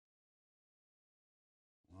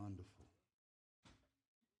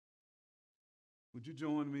Would you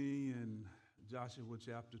join me in Joshua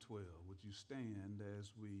chapter 12? Would you stand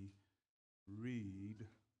as we read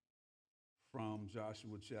from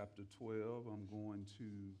Joshua chapter 12? I'm going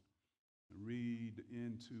to read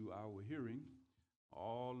into our hearing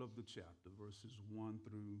all of the chapter, verses 1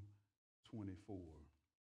 through 24.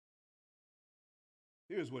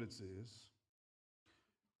 Here's what it says.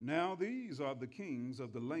 Now these are the kings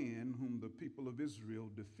of the land whom the people of Israel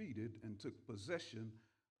defeated and took possession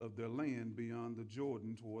of their land beyond the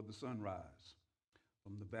Jordan toward the sunrise,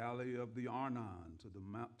 from the valley of the Arnon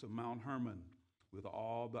to Mount Hermon, with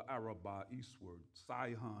all the Arabah eastward,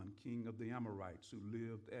 Sihon, king of the Amorites, who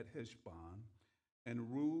lived at Heshbon,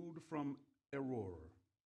 and ruled from Aroer,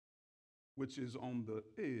 which is on the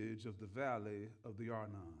edge of the valley of the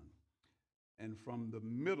Arnon, and from the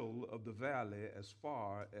middle of the valley as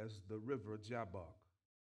far as the river Jabbok,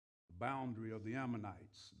 the boundary of the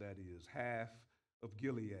Ammonites, that is, half of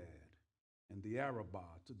Gilead, and the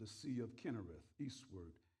Arabah to the sea of Kinnereth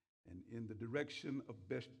eastward, and in the direction of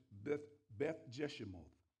Beth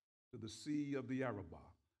Jeshimoth to the sea of the Arabah,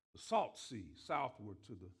 the Salt Sea southward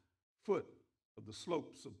to the foot of the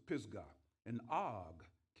slopes of Pisgah, and Og,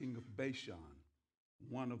 king of Bashan,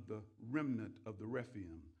 one of the remnant of the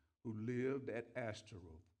Rephaim, who lived at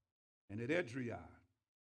Ashtaroth, and at Edrei,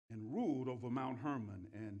 and ruled over Mount Hermon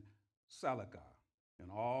and Salakah,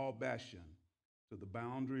 and all Bashan, to the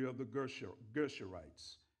boundary of the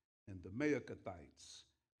Gershurites and the Maacathites,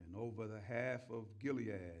 and over the half of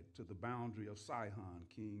Gilead to the boundary of Sihon,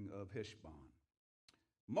 king of Heshbon.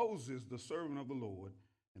 Moses, the servant of the Lord,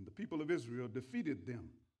 and the people of Israel defeated them.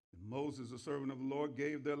 And Moses, the servant of the Lord,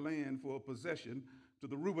 gave their land for a possession to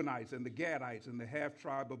the Reubenites and the Gadites and the half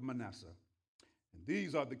tribe of Manasseh. And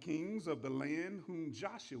these are the kings of the land whom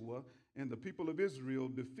Joshua and the people of Israel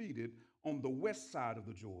defeated on the west side of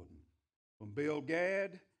the Jordan, from Baal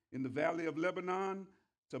Gad in the valley of Lebanon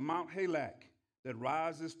to Mount Halak that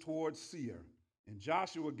rises towards Seir. And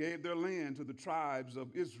Joshua gave their land to the tribes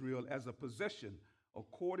of Israel as a possession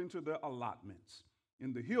according to their allotments,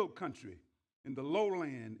 in the hill country, in the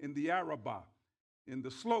lowland, in the Arabah, in the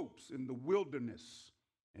slopes, in the wilderness,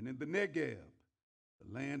 and in the Negeb,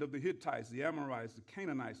 the land of the Hittites, the Amorites, the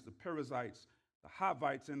Canaanites, the Perizzites, the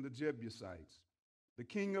Hivites, and the Jebusites. The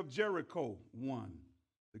king of Jericho won.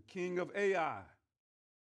 The king of Ai,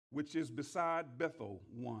 which is beside Bethel,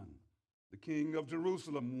 won. The king of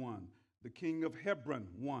Jerusalem won. The king of Hebron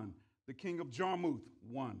won. The king of Jarmuth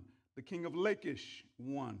won. The king of Lachish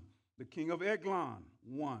won. The king of Eglon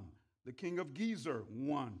won. The king of Gezer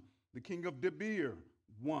won. The king of Debir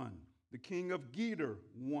won. The king of Geder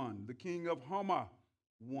won. The king of Homa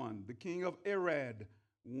won. The king of Arad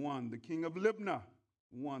won. The king of Libnah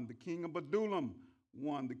won. The king of Adullam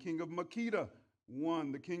won. The king of Makkedah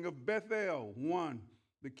won. The king of Bethel won.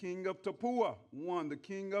 The king of Tapua won. The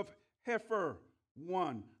king of Hepher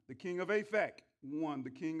won. The king of Aphek won. The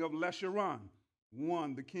king of Lasharon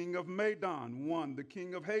won. The king of Madon won. The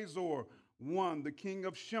king of Hazor won. The king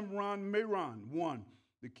of Shimron Meron won.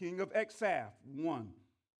 The king of Exaph won.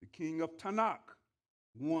 The king of Tanakh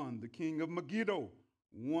won. The king of Megiddo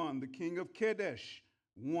won. The king of Kadesh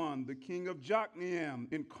won. The king of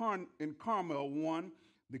Jokneam in Carmel won.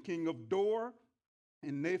 The king of Dor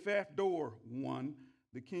in Naphath Dor won.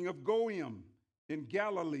 The king of Goiim in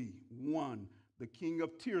Galilee won. The king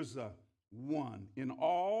of Tirzah won. In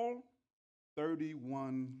all,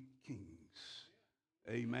 31 kings.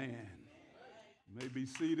 Amen. You may be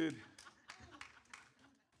seated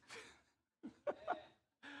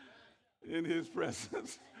in his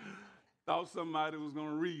presence. Thought somebody was going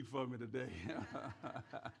to read for me today.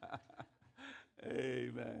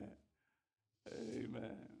 Amen.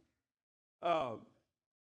 Amen. Uh,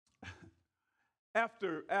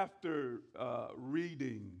 after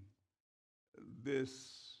reading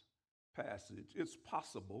this passage, it's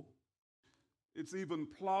possible, it's even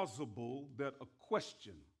plausible that a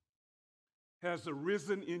question has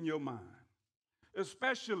arisen in your mind,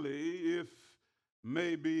 especially if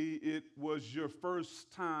maybe it was your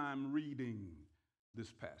first time reading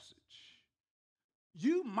this passage.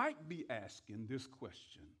 You might be asking this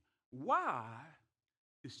question: why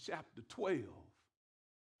is chapter 12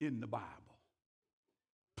 in the Bible?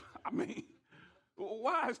 I mean,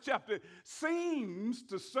 why is chapter seems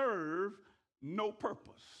to serve no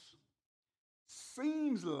purpose?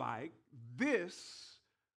 Seems like this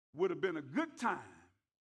would have been a good time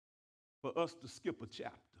for us to skip a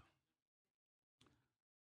chapter.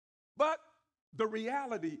 But the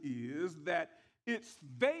reality is that it's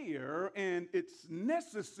there and it's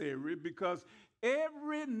necessary because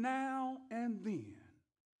every now and then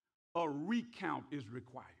a recount is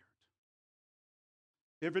required.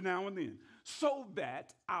 every now and then, so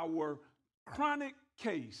that our chronic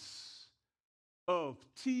case of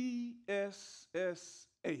TSSA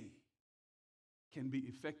can be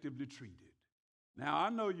effectively treated. Now, I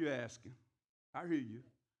know you're asking, I hear you,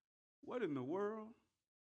 what in the world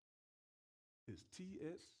is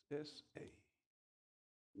TSSA?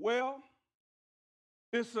 Well,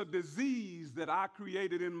 it's a disease that I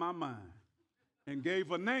created in my mind and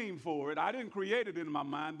gave a name for it. I didn't create it in my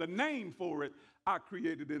mind. The name for it, I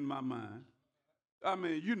created in my mind. I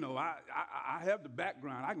mean, you know, I have the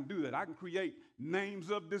background. I can do that. I can create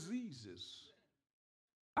names of diseases.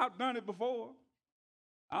 I've done it before.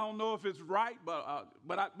 I don't know if it's right, but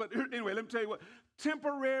anyway, let me tell you what.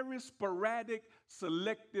 Temporary, sporadic,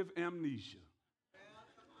 selective amnesia.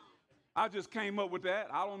 I just came up with that.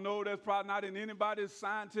 I don't know. That's probably not in anybody's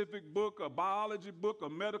scientific book or biology book or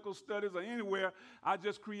medical studies or anywhere. I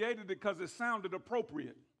just created it because it sounded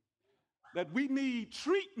appropriate. That we need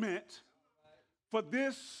treatment for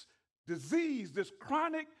this disease, this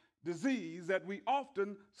chronic disease that we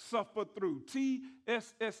often suffer through.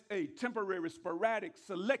 TSSA, temporary, sporadic,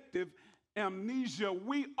 selective amnesia.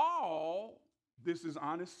 We all, this is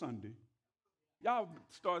Honest Sunday. Y'all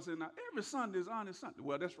start saying, now, every Sunday is Honest Sunday.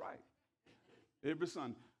 Well, that's right. Every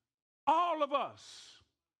Sunday. All of us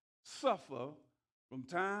suffer from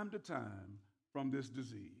time to time from this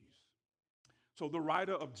disease. So the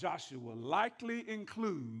writer of Joshua likely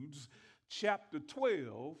includes chapter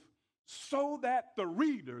 12 so that the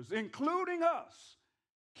readers, including us,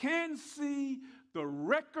 can see the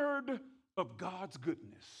record of God's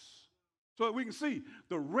goodness. So that we can see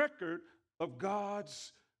the record of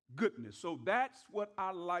God's goodness. So that's what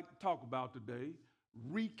I like to talk about today,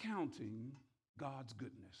 recounting God's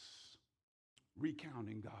goodness.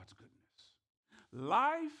 Recounting God's goodness.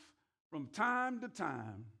 Life from time to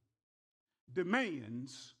time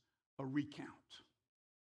demands a recount.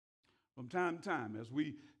 From time to time, as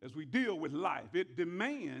we deal with life, it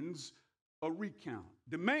demands a recount.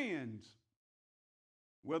 Demands,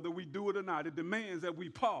 whether we do it or not, it demands that we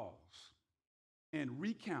pause and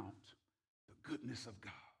recount the goodness of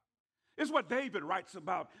God. It's what David writes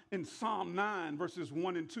about in Psalm 9, verses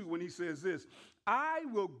 1 and 2, when he says this, I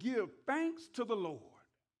will give thanks to the Lord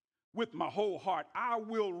with my whole heart. I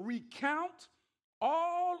will recount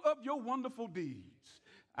all of your wonderful deeds.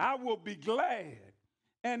 I will be glad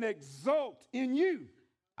and exult in you.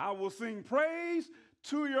 I will sing praise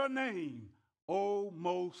to your name, O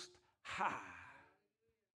Most High.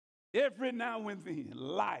 Every now and then,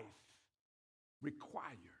 life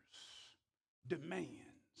requires, demands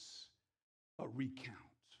a recount.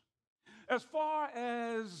 As far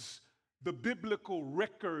as the biblical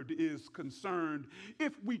record is concerned,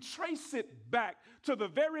 if we trace it back to the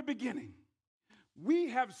very beginning, we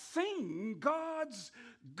have seen God's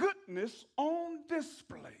goodness on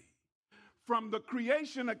display. From the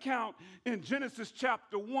creation account in Genesis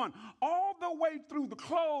chapter 1, all the way through the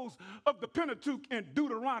close of the Pentateuch in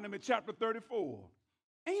Deuteronomy chapter 34,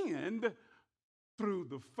 and through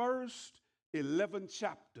the first 11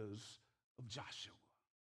 chapters of Joshua.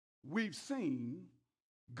 We've seen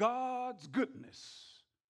God's goodness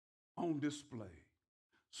on display.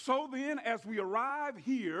 So then, as we arrive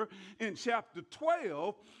here in chapter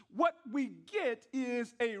 12, what we get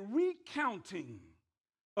is a recounting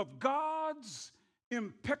of God's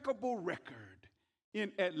impeccable record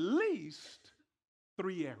in at least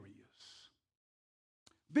 3 areas.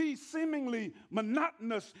 These seemingly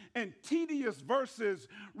monotonous and tedious verses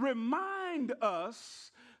remind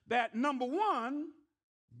us that, number one,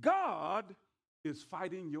 God is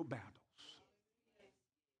fighting your battles.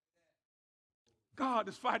 God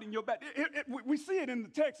is fighting your battle. We see it in the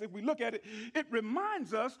text. If we look at it, it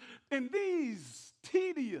reminds us in these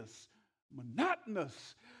tedious,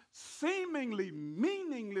 monotonous, seemingly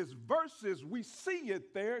meaningless verses, we see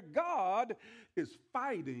it there. God is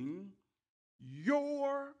fighting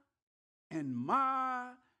your and my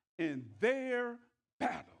and their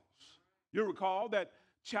battles. You recall that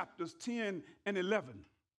chapters 10 and 11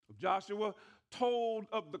 of Joshua told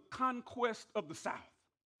of the conquest of the south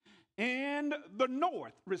and the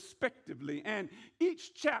north, respectively. And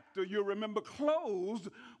each chapter, you remember, closed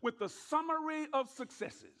with a summary of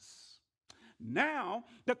successes. Now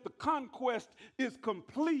that the conquest is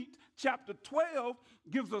complete, chapter 12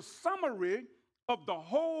 gives a summary of the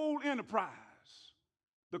whole enterprise,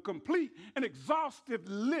 the complete and exhaustive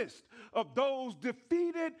list of those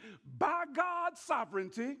defeated by God's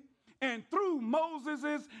sovereignty and through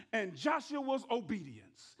Moses' and Joshua's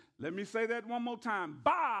obedience. Let me say that one more time.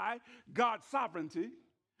 By God's sovereignty,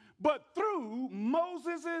 but through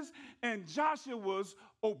Moses' and Joshua's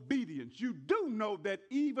obedience. You do know that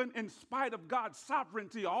even in spite of God's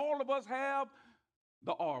sovereignty, all of us have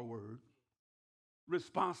the R word,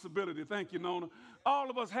 responsibility. Thank you, Nona. All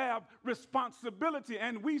of us have responsibility,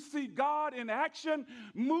 and we see God in action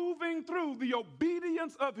moving through the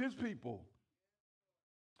obedience of his people.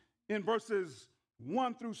 In verses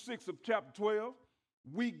 1 through 6 of chapter 12,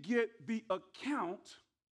 we get the account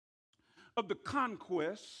of the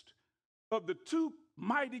conquest of the two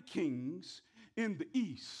mighty kings in the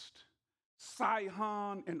east,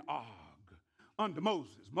 Sihon and Og, under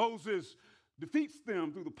Moses. Moses defeats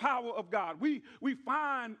them through the power of God. We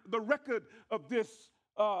find the record of this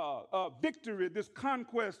victory, this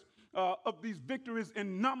conquest of these victories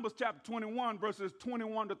in Numbers chapter 21, verses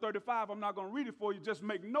 21 to 35. I'm not going to read it for you. Just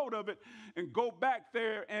make note of it and go back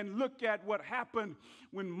there and look at what happened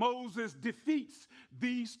when Moses defeats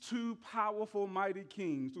these two powerful, mighty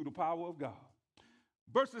kings through the power of God.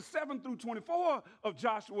 Verses 7 through 24 of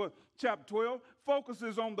Joshua chapter 12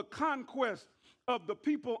 focuses on the conquest of the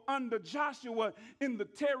people under Joshua in the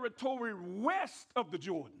territory west of the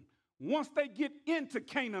Jordan. Once they get into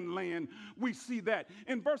Canaan land, we see that.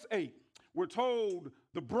 In verse 8, we're told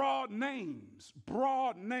the broad names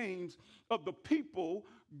of the people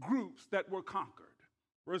groups that were conquered.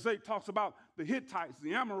 Verse 8 talks about the Hittites,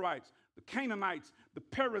 the Amorites, the Canaanites, the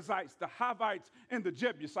Perizzites, the Hivites, and the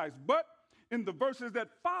Jebusites. But in the verses that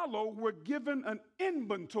follow, we're given an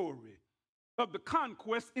inventory of the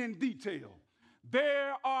conquest in detail.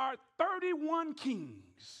 There are 31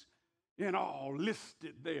 kings in all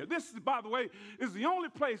listed there. This, by the way, is the only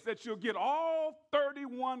place that you'll get all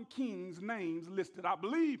 31 kings' names listed. I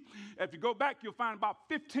believe if you go back, you'll find about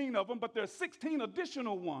 15 of them, but there are 16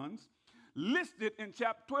 additional ones listed in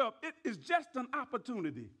chapter 12. It is just an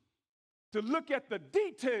opportunity to look at the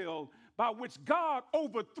detail by which God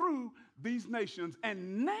overthrew these nations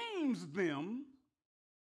and names them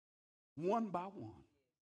one by one.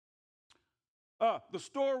 The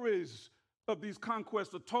stories of these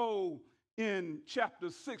conquests are told in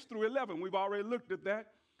chapters 6 through 11. We've already looked at that.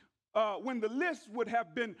 When the list would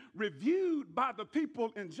have been reviewed by the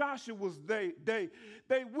people in Joshua's day, they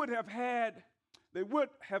would have had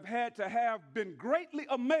to have been greatly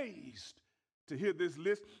amazed to hear this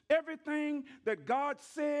list. Everything that God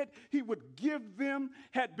said he would give them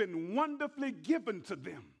had been wonderfully given to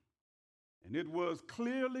them. And it was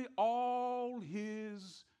clearly all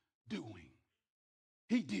his doing.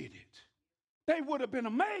 He did it. They would have been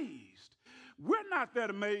amazed. We're not that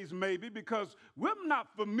amazed, maybe, because we're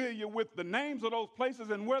not familiar with the names of those places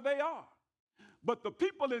and where they are. But the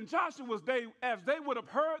people in Joshua's day, as they would have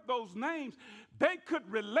heard those names, they could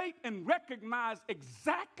relate and recognize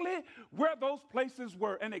exactly where those places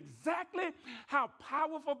were and exactly how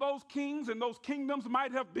powerful those kings and those kingdoms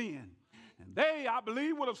might have been. And they, I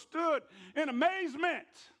believe, would have stood in amazement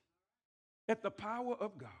at the power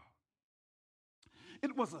of God.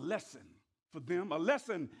 It was a lesson for them, a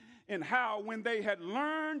lesson in how when they had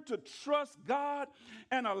learned to trust God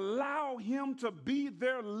and allow him to be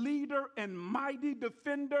their leader and mighty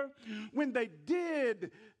defender, when they did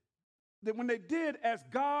as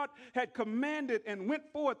God had commanded and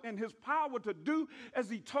went forth in his power to do as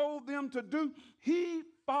he told them to do, he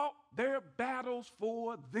fought their battles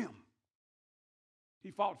for them. He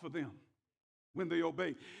fought for them when they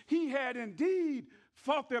obeyed. He had indeed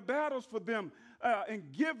fought their battles for them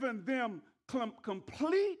and given them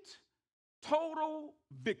complete, total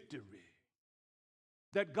victory.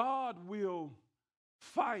 That God will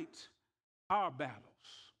fight our battles.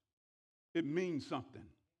 It means something.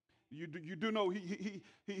 You do know he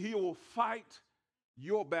will fight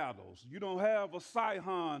your battles. You don't have a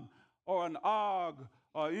Sihon or an Og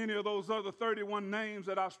or any of those other 31 names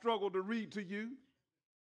that I struggle to read to you.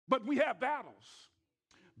 But we have battles.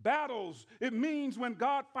 Battles, it means when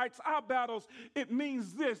God fights our battles, it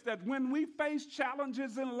means this, that when we face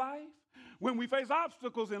challenges in life, when we face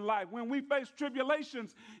obstacles in life, when we face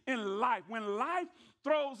tribulations in life, when life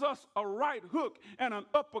throws us a right hook and an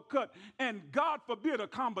uppercut, and God forbid a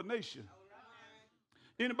combination.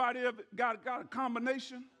 Anybody ever got a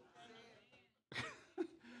combination?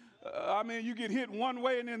 I mean, you get hit one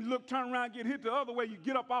way and then turn around, get hit the other way. You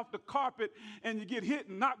get up off the carpet and you get hit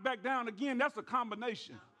and knocked back down again. That's a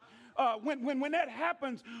combination. When that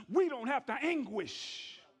happens, we don't have to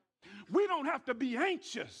anguish. We don't have to be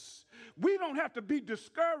anxious. We don't have to be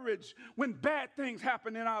discouraged when bad things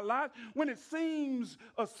happen in our lives, when it seems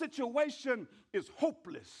a situation is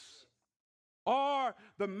hopeless or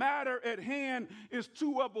the matter at hand is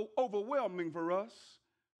too overwhelming for us.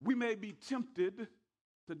 We may be tempted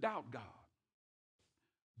to doubt God.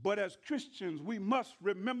 But as Christians, we must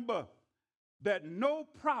remember that no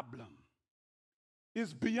problem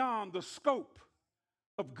is beyond the scope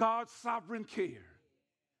of God's sovereign care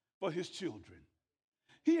for his children.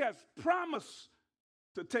 He has promised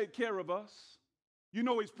to take care of us. You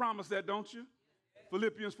know he's promised that, don't you?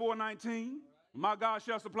 Philippians 4:19. My God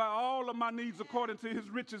shall supply all of my needs according to his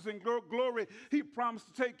riches and glory. He promised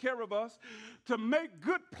to take care of us, to make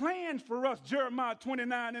good plans for us, Jeremiah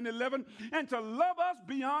 29:11, and to love us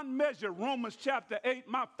beyond measure, Romans chapter 8,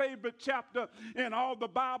 my favorite chapter in all the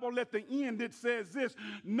Bible. At the end it says this: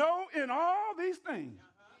 know in all these things.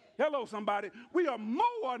 Hello, somebody. We are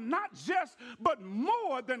more, not just, but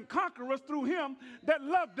more than conquerors through him that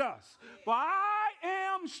loved us. For I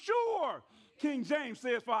am sure, King James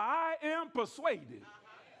says, for I am persuaded.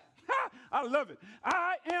 I love it.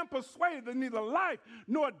 I am persuaded that neither life,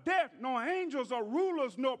 nor death, nor angels, or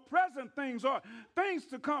rulers, nor present things, or things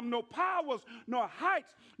to come, nor powers, nor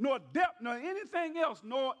heights, nor depth, nor anything else,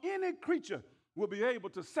 nor any creature will be able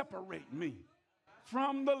to separate me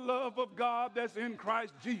from the love of God that's in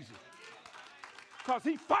Christ Jesus. Because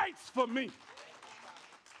he fights for me.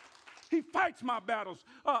 He fights my battles.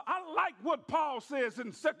 I like what Paul says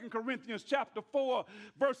in 2 Corinthians chapter 4,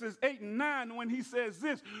 verses 8 and 9, when he says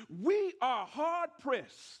this: we are hard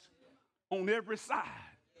pressed on every side,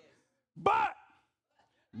 but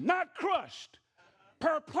not crushed,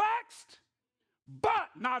 perplexed, but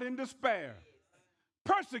not in despair,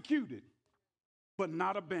 persecuted, but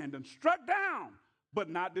not abandoned, struck down, but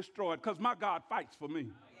not destroyed, because my God fights for me.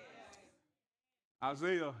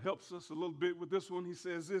 Isaiah helps us a little bit with this one. He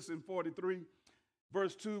says this in 43,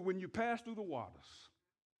 verse 2, when you pass through the waters,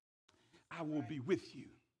 I will be with you.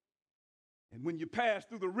 And when you pass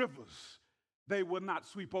through the rivers, they will not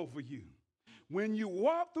sweep over you. When you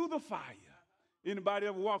walk through the fire, anybody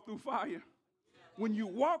ever walk through fire? When you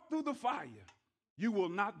walk through the fire, you will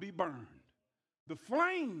not be burned. The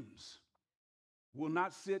flames will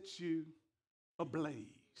not set you ablaze.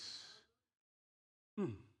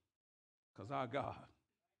 Because our God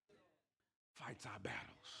fights our battles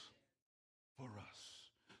for us.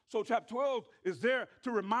 So chapter 12 is there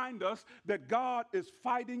to remind us that God is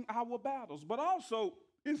fighting our battles, but also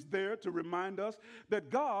is there to remind us that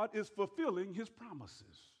God is fulfilling his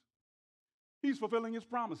promises. He's fulfilling his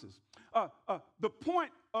promises. The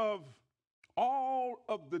point of all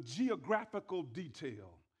of the geographical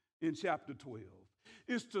detail in chapter 12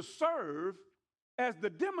 is to serve as the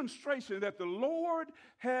demonstration that the Lord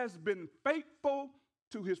has been faithful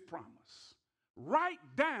to his promise, right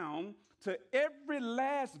down to every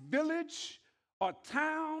last village or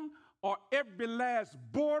town or every last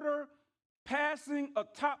border, passing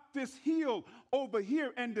atop this hill over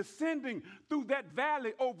here and descending through that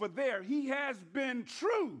valley over there. He has been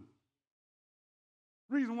true.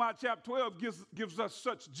 Reason why chapter 12 gives us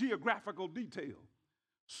such geographical detail,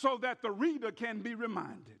 so that the reader can be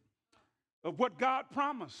reminded of what God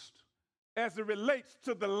promised as it relates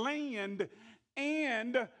to the land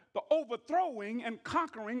and the overthrowing and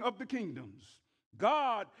conquering of the kingdoms.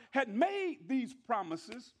 God had made these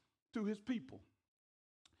promises to his people,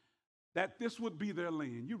 that this would be their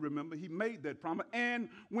land. You remember, he made that promise. And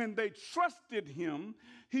when they trusted him,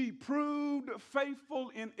 he proved faithful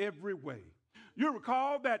in every way. You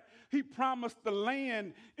recall that he promised the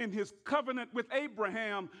land in his covenant with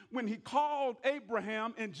Abraham when he called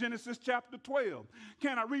Abraham in Genesis chapter 12.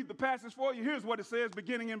 Can I read the passage for you? Here's what it says,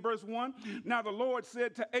 beginning in verse 1. Now the Lord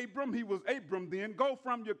said to Abram, he was Abram then, go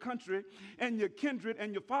from your country and your kindred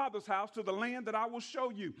and your father's house to the land that I will show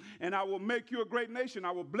you. And I will make you a great nation.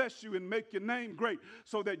 I will bless you and make your name great,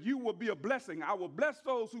 so that you will be a blessing. I will bless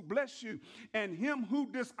those who bless you, and him who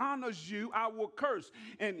dishonors you I will curse.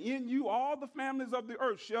 And in you all the families of the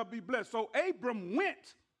earth shall be blessed. So Abram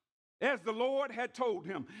went as the Lord had told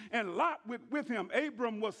him, and Lot went with him.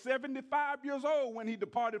 Abram was 75 years old when he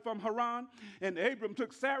departed from Haran, and Abram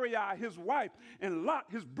took Sarai his wife, and Lot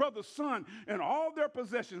his brother's son, and all their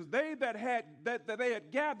possessions, they that they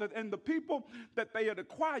had gathered, and the people that they had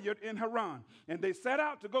acquired in Haran. And they set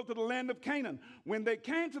out to go to the land of Canaan. When they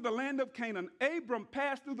came to the land of Canaan, Abram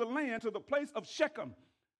passed through the land to the place of Shechem,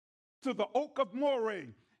 to the oak of Moreh.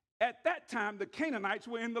 At that time, the Canaanites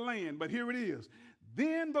were in the land, but here it is.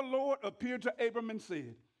 Then the Lord appeared to Abram and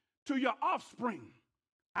said, to your offspring,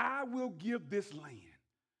 I will give this land.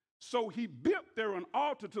 So he built there an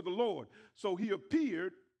altar to the Lord. So he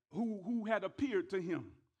appeared, who had appeared to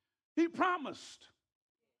him. He promised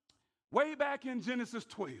way back in Genesis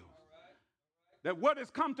 12 that what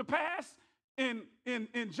has come to pass in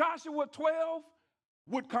Joshua 12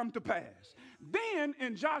 would come to pass. Then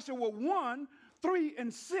in Joshua 1, 3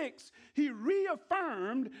 and 6, he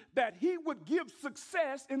reaffirmed that he would give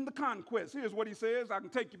success in the conquest. Here's what he says. I can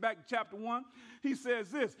take you back to chapter 1. He says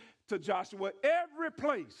this to Joshua: every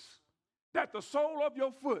place that the sole of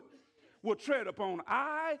your foot will tread upon,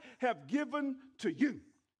 I have given to you,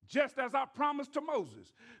 just as I promised to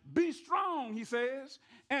Moses. Be strong, he says,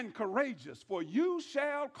 and courageous, for you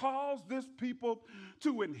shall cause this people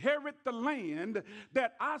to inherit the land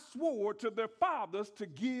that I swore to their fathers to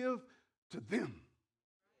give to them.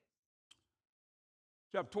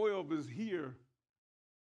 Chapter 12 is here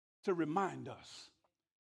to remind us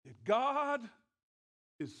that God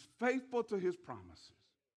is faithful to his promises.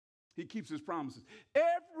 He keeps his promises.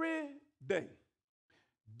 Every day,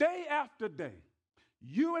 day after day,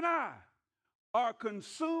 you and I are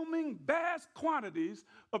consuming vast quantities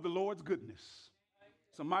of the Lord's goodness.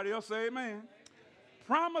 Somebody else say amen. Amen.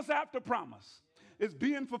 Promise after promise is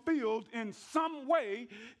being fulfilled in some way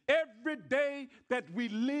every day that we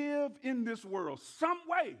live in this world. Some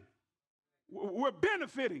way we're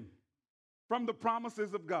benefiting from the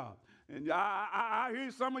promises of God. And I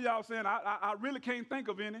hear some of y'all saying, I really can't think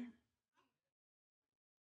of any.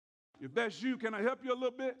 If that's you, can I help you a little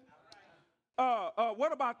bit?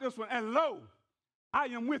 What about this one? And lo, I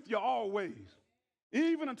am with you always,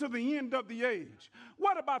 even until the end of the age.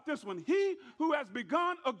 What about this one? He who has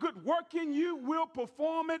begun a good work in you will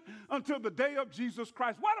perform it until the day of Jesus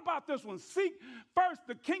Christ. What about this one? Seek first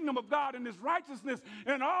the kingdom of God and his righteousness,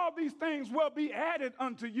 and all these things will be added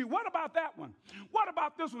unto you. What about that one? What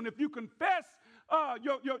about this one? If you confess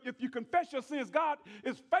your sins, God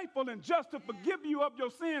is faithful and just to forgive you of your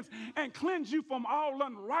sins and cleanse you from all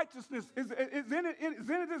unrighteousness. Is any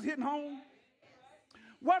of this hitting home?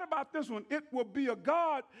 What about this one? I will be a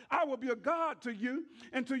God to you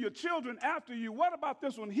and to your children after you. What about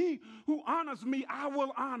this one? He who honors me, I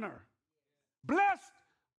will honor. Blessed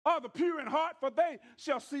are the pure in heart, for they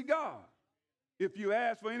shall see God. If you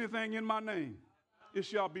ask for anything in my name, it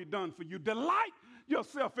shall be done for you. Delight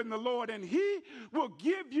yourself in the Lord, and he will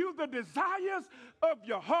give you the desires of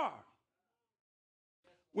your heart.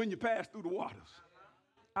 When you pass through the waters,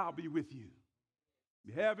 I'll be with you.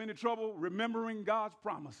 If you have any trouble remembering God's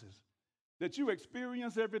promises that you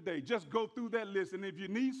experience every day, just go through that list. And if you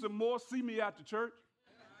need some more, see me at the church.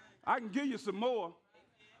 I can give you some more,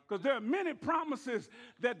 because there are many promises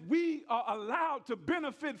that we are allowed to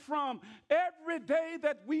benefit from every day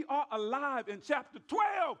that we are alive. And chapter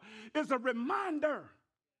 12 is a reminder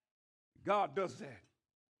God does that.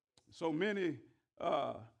 So many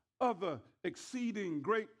other exceeding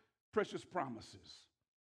great precious promises,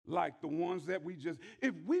 like the ones that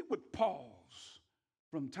if we would pause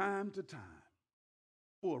from time to time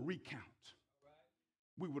for a recount,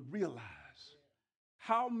 we would realize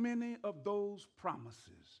how many of those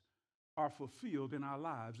promises are fulfilled in our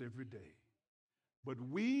lives every day. But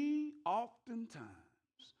we oftentimes,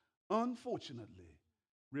 unfortunately,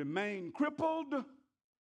 remain crippled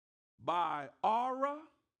by aura,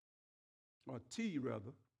 or T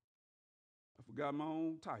rather. I forgot my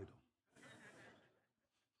own title.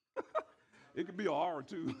 It could be an aura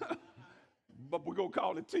too, but we're going to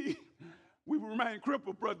call it T. We remain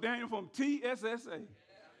crippled, Brother Daniel, from TSSA.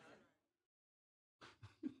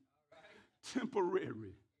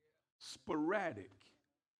 Temporary, sporadic,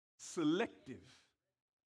 selective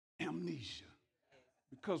amnesia,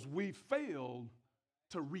 because we failed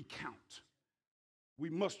to recount. We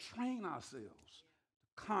must train ourselves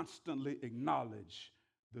to constantly acknowledge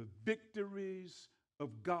the victories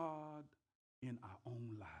of God in our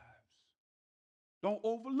own lives. Don't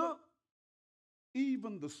overlook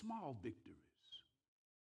even the small victories.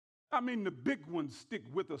 I mean, the big ones stick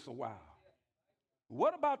with us a while.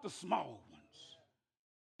 What about the small ones?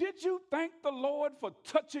 Did you thank the Lord for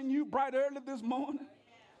touching you bright early this morning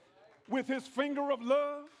with his finger of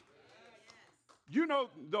love? You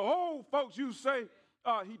know, the old folks used to say,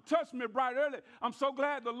 he touched me bright early. I'm so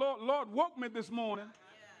glad the Lord woke me this morning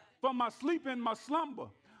from my sleep and my slumber.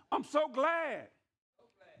 I'm so glad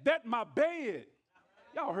that my bed,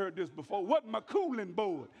 y'all heard this before, wasn't my cooling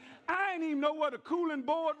board. I didn't even know what a cooling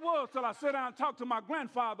board was till I sat down and talked to my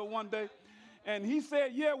grandfather one day. And he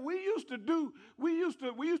said, yeah, we used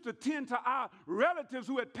to tend to our relatives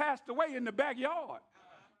who had passed away in the backyard.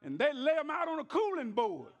 And they lay them out on a cooling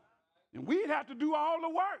board. And we'd have to do all the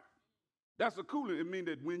work. That's a cooling. It means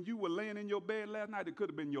that when you were laying in your bed last night, it could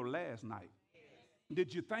have been your last night.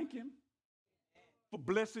 Did you thank him for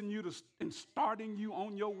blessing you and starting you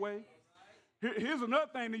on your way? Here's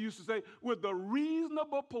another thing they used to say, with a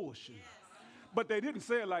reasonable portion. But they didn't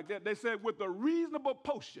say it like that. They said, with a reasonable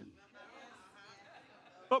portion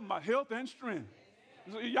of my health and strength.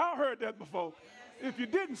 So y'all heard that before. If you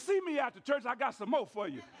didn't see me at the church, I got some more for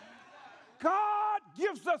you. God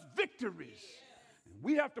gives us victories.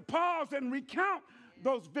 We have to pause and recount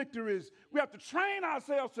those victories. We have to train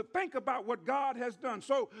ourselves to think about what God has done.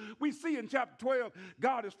 So we see in chapter 12,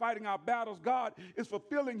 God is fighting our battles. God is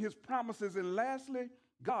fulfilling his promises. And lastly,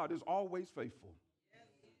 God is always faithful.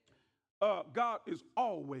 God is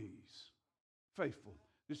always faithful.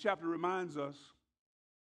 This chapter reminds us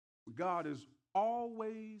God is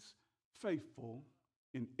always faithful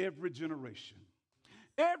in every generation.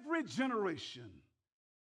 Every generation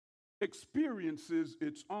experiences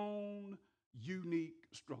its own unique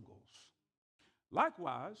struggles.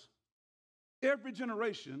 Likewise, every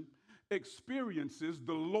generation experiences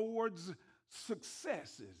the Lord's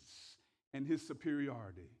successes and his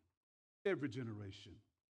superiority. Every generation.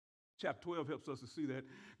 Chapter 12 helps us to see that.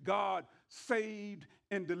 God saved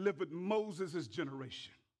and delivered Moses'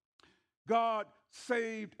 generation. God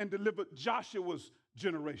saved and delivered Joshua's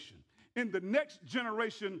generation. In the next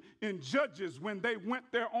generation, in Judges, when they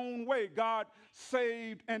went their own way, God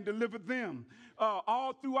saved and delivered them.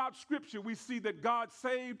 All throughout Scripture, we see that God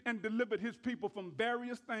saved and delivered his people from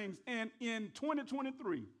various things. And in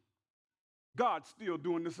 2023, God's still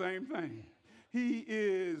doing the same thing. He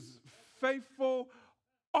is faithful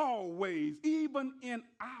always, even in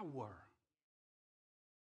our.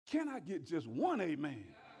 Can I get just one amen? Amen.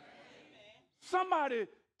 Somebody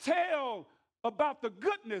tell about the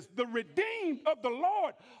goodness, the redeemed of the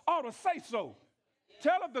Lord ought to say so.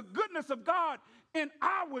 Tell of the goodness of God in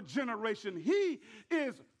our generation. He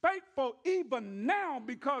is faithful even now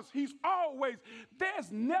because he's always,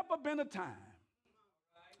 there's never been a time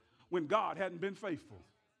when God hadn't been faithful.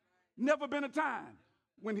 Never been a time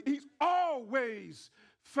when he's always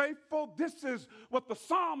faithful. This is what the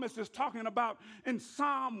psalmist is talking about in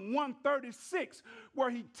Psalm 136,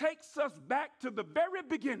 where he takes us back to the very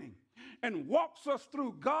beginning and walks us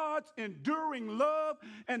through God's enduring love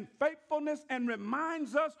and faithfulness and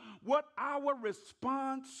reminds us what our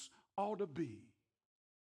response ought to be.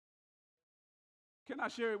 Can I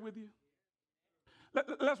share it with you?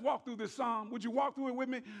 Let's walk through this psalm. Would you walk through it with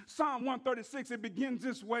me? Psalm 136, it begins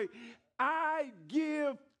this way. I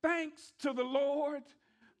give thanks to the Lord,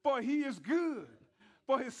 for he is good,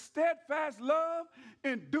 for his steadfast love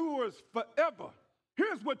endures forever.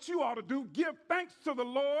 Here's what you ought to do. Give thanks to the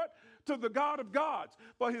Lord, to the God of gods,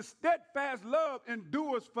 for his steadfast love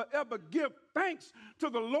endures forever. Give thanks to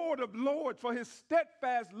the Lord of lords, for his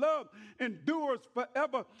steadfast love endures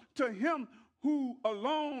forever. To him who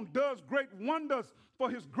alone does great wonders, for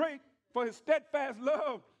his steadfast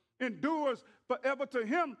love endures forever. To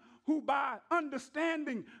him who by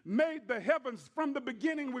understanding made the heavens from the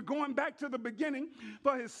beginning. We're going back to the beginning.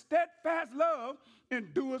 For his steadfast love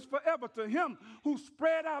endures forever. To him who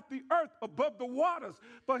spread out the earth above the waters.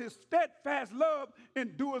 For his steadfast love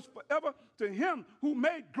endures forever. To him who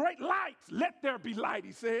made great lights. Let there be light,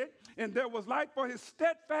 he said. And there was light. For his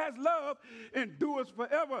steadfast love endures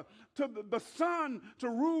forever. To the sun to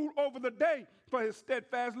rule over the day. For his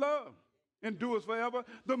steadfast love endures forever.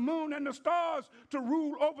 The moon and the stars to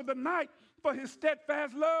rule over the night, for his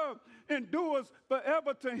steadfast love endures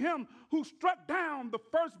forever. To him who struck down the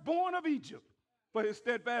firstborn of Egypt, for his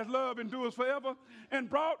steadfast love endures forever, and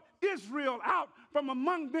brought Israel out from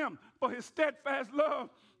among them, for his steadfast love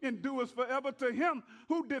endures forever. To him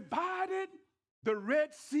who divided the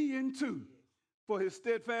Red Sea in two, for his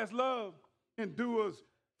steadfast love endures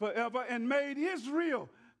forever, and made Israel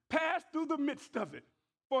pass through the midst of it,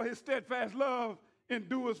 for his steadfast love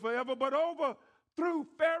endures forever. But overthrew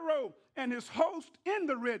Pharaoh and his host in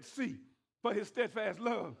the Red Sea, for his steadfast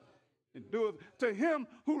love endures. To him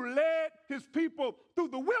who led his people through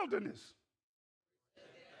the wilderness,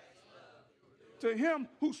 to him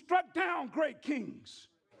who struck down great kings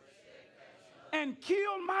and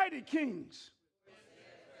killed mighty kings,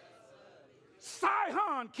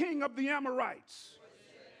 Sihon, king of the Amorites,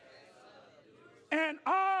 and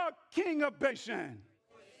Og, king of Bashan,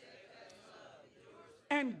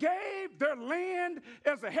 and gave their land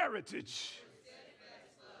as a heritage.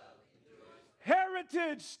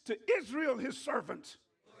 Heritage to Israel, his servant.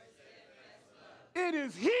 It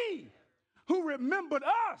is he who remembered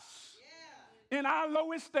us in our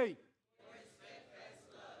low estate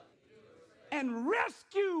and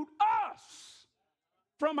rescued us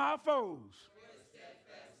from our foes.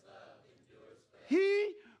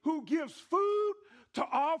 He who gives food to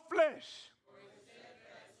all flesh.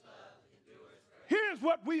 Here's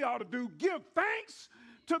what we ought to do. Give thanks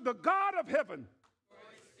to the God of heaven.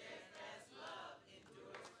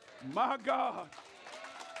 My God.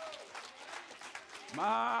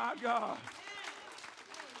 My God.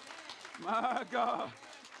 My God.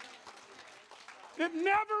 It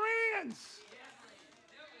never ends.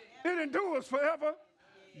 It endures forever.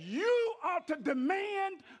 You ought to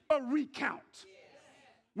demand a recount.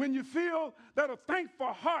 When you feel that a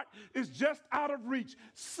thankful heart is just out of reach,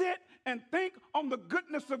 sit and think on the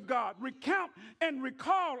goodness of God. Recount and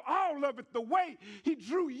recall all of it, the way he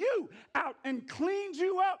drew you out and cleaned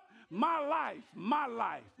you up. My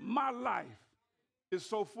life is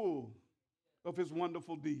so full of his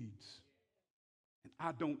wonderful deeds. And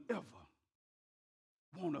I don't ever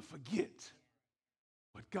want to forget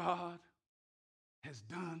what God has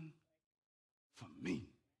done for me.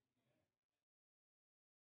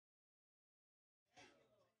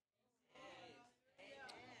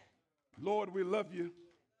 Lord, we love you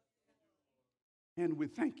and we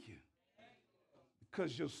thank you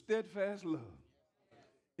because your steadfast love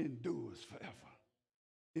endures forever.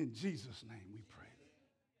 In Jesus' name we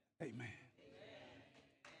pray. Amen.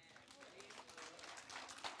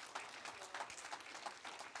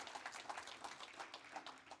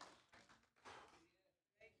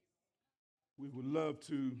 We would love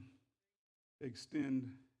to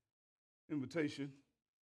extend invitation.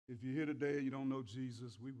 If you're here today and you don't know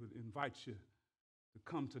Jesus, we would invite you to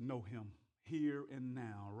come to know him here and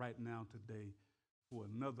now, right now, today, for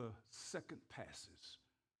another second passage.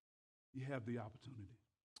 You have the opportunity.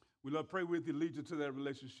 We love to pray with you, lead you to that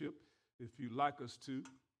relationship. If you'd like us to,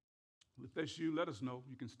 if that's you, let us know.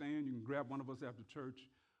 You can stand, you can grab one of us after church,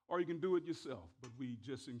 or you can do it yourself. But we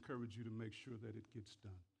just encourage you to make sure that it gets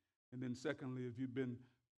done. And then secondly, if you've been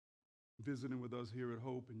visiting with us here at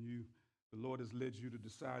Hope and the Lord has led you to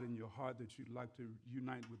decide in your heart that you'd like to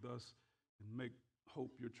unite with us and make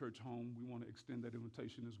Hope your church home, we want to extend that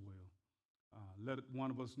invitation as well. Let one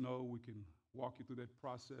of us know. We can walk you through that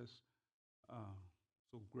process.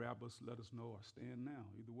 So grab us, let us know, or stand now,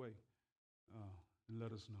 either way, and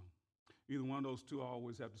let us know. Either one of those two, I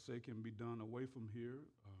always have to say, can be done away from here.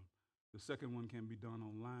 The second one can be done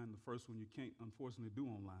online. The first one you can't, unfortunately, do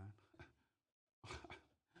online.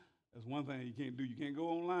 That's one thing you can't do. You can't go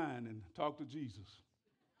online and talk to Jesus.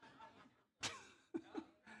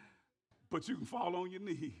 But you can fall on your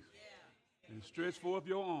knees and stretch forth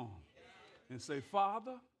your arm and say,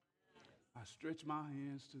 Father, I stretch my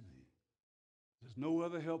hands to thee. There's no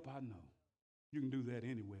other help I know. You can do that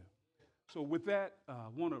anywhere. So with that, I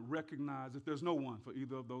want to recognize if there's no one for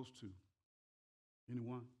either of those two.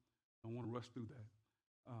 Anyone? I don't want to rush through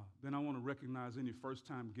that. Then I want to recognize any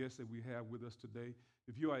first-time guests that we have with us today.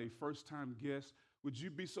 If you are a first-time guest, would you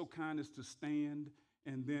be so kind as to stand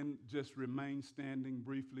and then just remain standing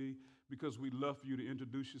briefly, because we'd love for you to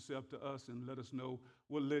introduce yourself to us and let us know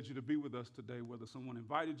what led you to be with us today, whether someone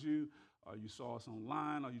invited you, or you saw us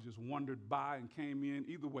online, or you just wandered by and came in.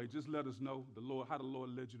 Either way, just let us know how the Lord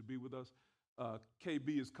led you to be with us.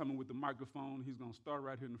 KB is coming with the microphone. He's going to start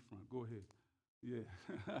right here in the front. Go ahead. Yeah.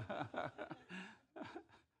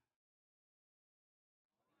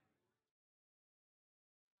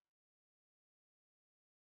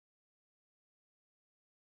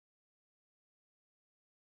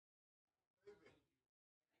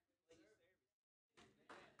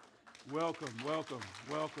 Welcome.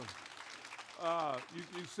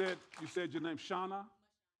 You said your name, Shauna?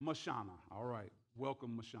 Mashana. All right.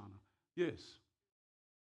 Welcome, Mashana. Yes.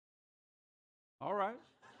 All right.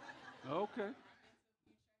 Okay.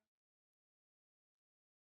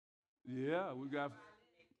 Yeah, we got.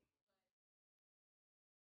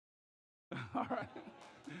 All right.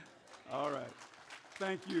 All right.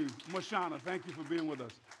 Thank you, Mashana. Thank you for being with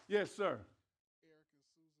us. Yes, sir. Eric and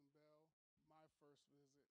Susan Bell. My first visit,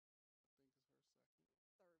 I think is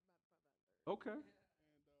her second. Okay.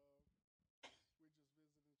 And we're just visiting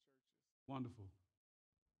churches. Wonderful.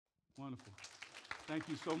 Wonderful. Thank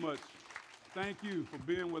you so much. Thank you for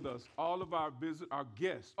being with us. All of our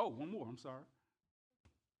guests. Oh, one more. I'm sorry.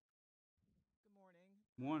 Good morning.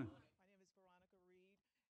 Morning. My name is Veronica Reed,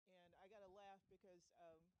 and I got to laugh because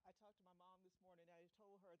I talked to my mom this morning. I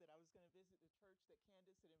told her that I was going to visit the church that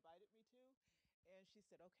Candace had invited me to, and she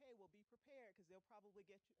said, "Okay, well, be prepared because they'll probably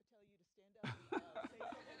tell you to stand up and say something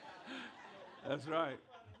about, That's right.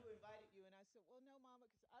 who invited you." And I said, "Well, no, Mama,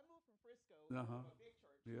 because I moved from Frisco, Uh-huh. a big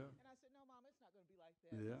church, Yeah. and I said, no, Mama, it's not going to be like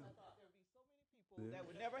that. Yeah. I thought there would be so many people that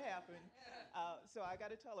would never happen. So I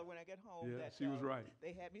got to tell her when I get home that she was right.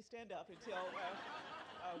 They had me stand up and tell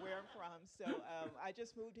where I'm from. So I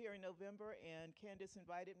just moved here in November, and Candace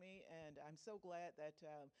invited me, and I'm so glad that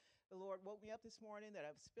the Lord woke me up this morning, that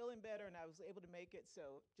I was feeling better, and I was able to make it.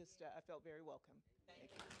 So just I felt very welcome.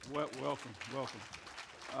 Thank you. Welcome.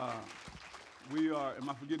 We are. Am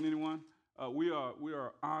I forgetting anyone? We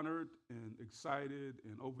are honored and excited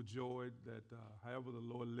and overjoyed that however the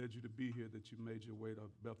Lord led you to be here, that you made your way to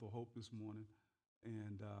Bethel Hope this morning.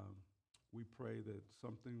 And we pray that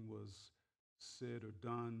something was said or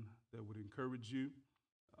done that would encourage you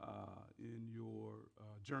in your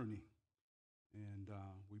journey. And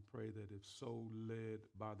we pray that if so led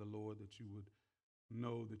by the Lord, that you would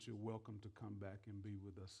know that you're welcome to come back and be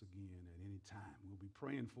with us again at any time. We'll be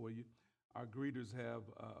praying for you. Our greeters have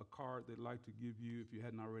a card they'd like to give you, if you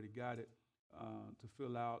hadn't already got it, to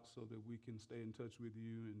fill out so that we can stay in touch with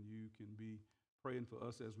you and you can be praying for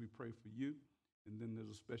us as we pray for you. And then there's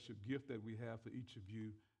a special gift that we have for each of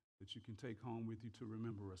you that you can take home with you to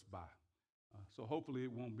remember us by. So hopefully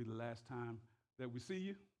it won't be the last time that we see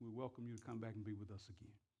you. We welcome you to come back and be with us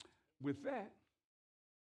again. With that,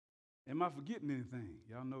 am I forgetting anything?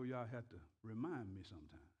 Y'all know y'all have to remind me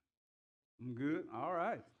sometime. I'm good? All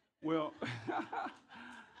right. Well,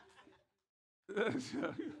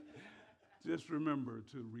 just remember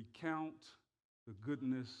to recount the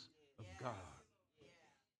goodness of God.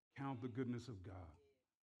 Count the goodness of God.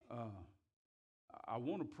 I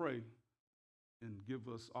want to pray and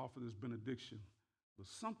offer this benediction, but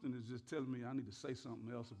something is just telling me I need to say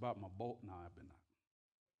something else about my boy. No, I've been not.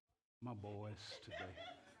 My boys today.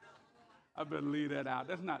 I better leave that out.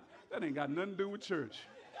 That ain't got nothing to do with church.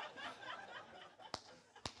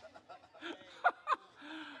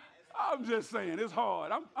 I'm just saying, it's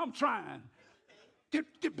hard. I'm trying.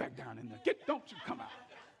 Get back down in there. Don't you come out.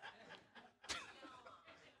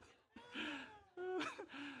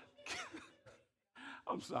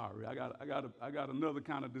 I'm sorry. I got another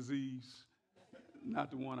kind of disease.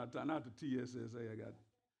 Not the one not the TSSA.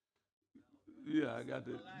 I got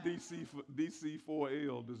the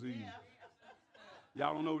DC4L disease.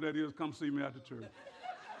 Y'all don't know what that is? Come see me after church.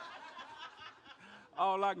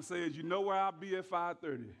 All I can say is, you know where I'll be at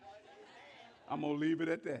 5:30. I'm going to leave it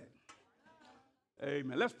at that.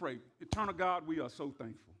 Amen. Let's pray. Eternal God, we are so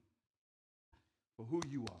thankful for who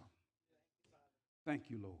you are. Thank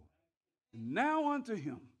you, Lord. And now unto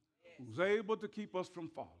him who's able to keep us from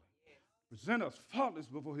falling, present us faultless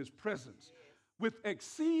before his presence with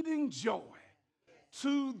exceeding joy,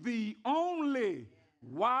 to the only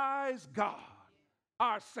wise God,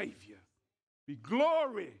 our Savior, be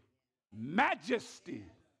glory, majesty,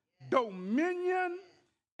 dominion,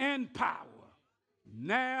 and power,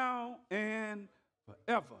 now and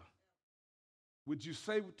forever. Would you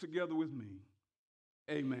say together with me,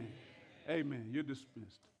 amen. Amen. You're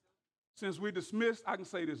dismissed. Since we're dismissed, I can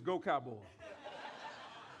say this, go Cowboys.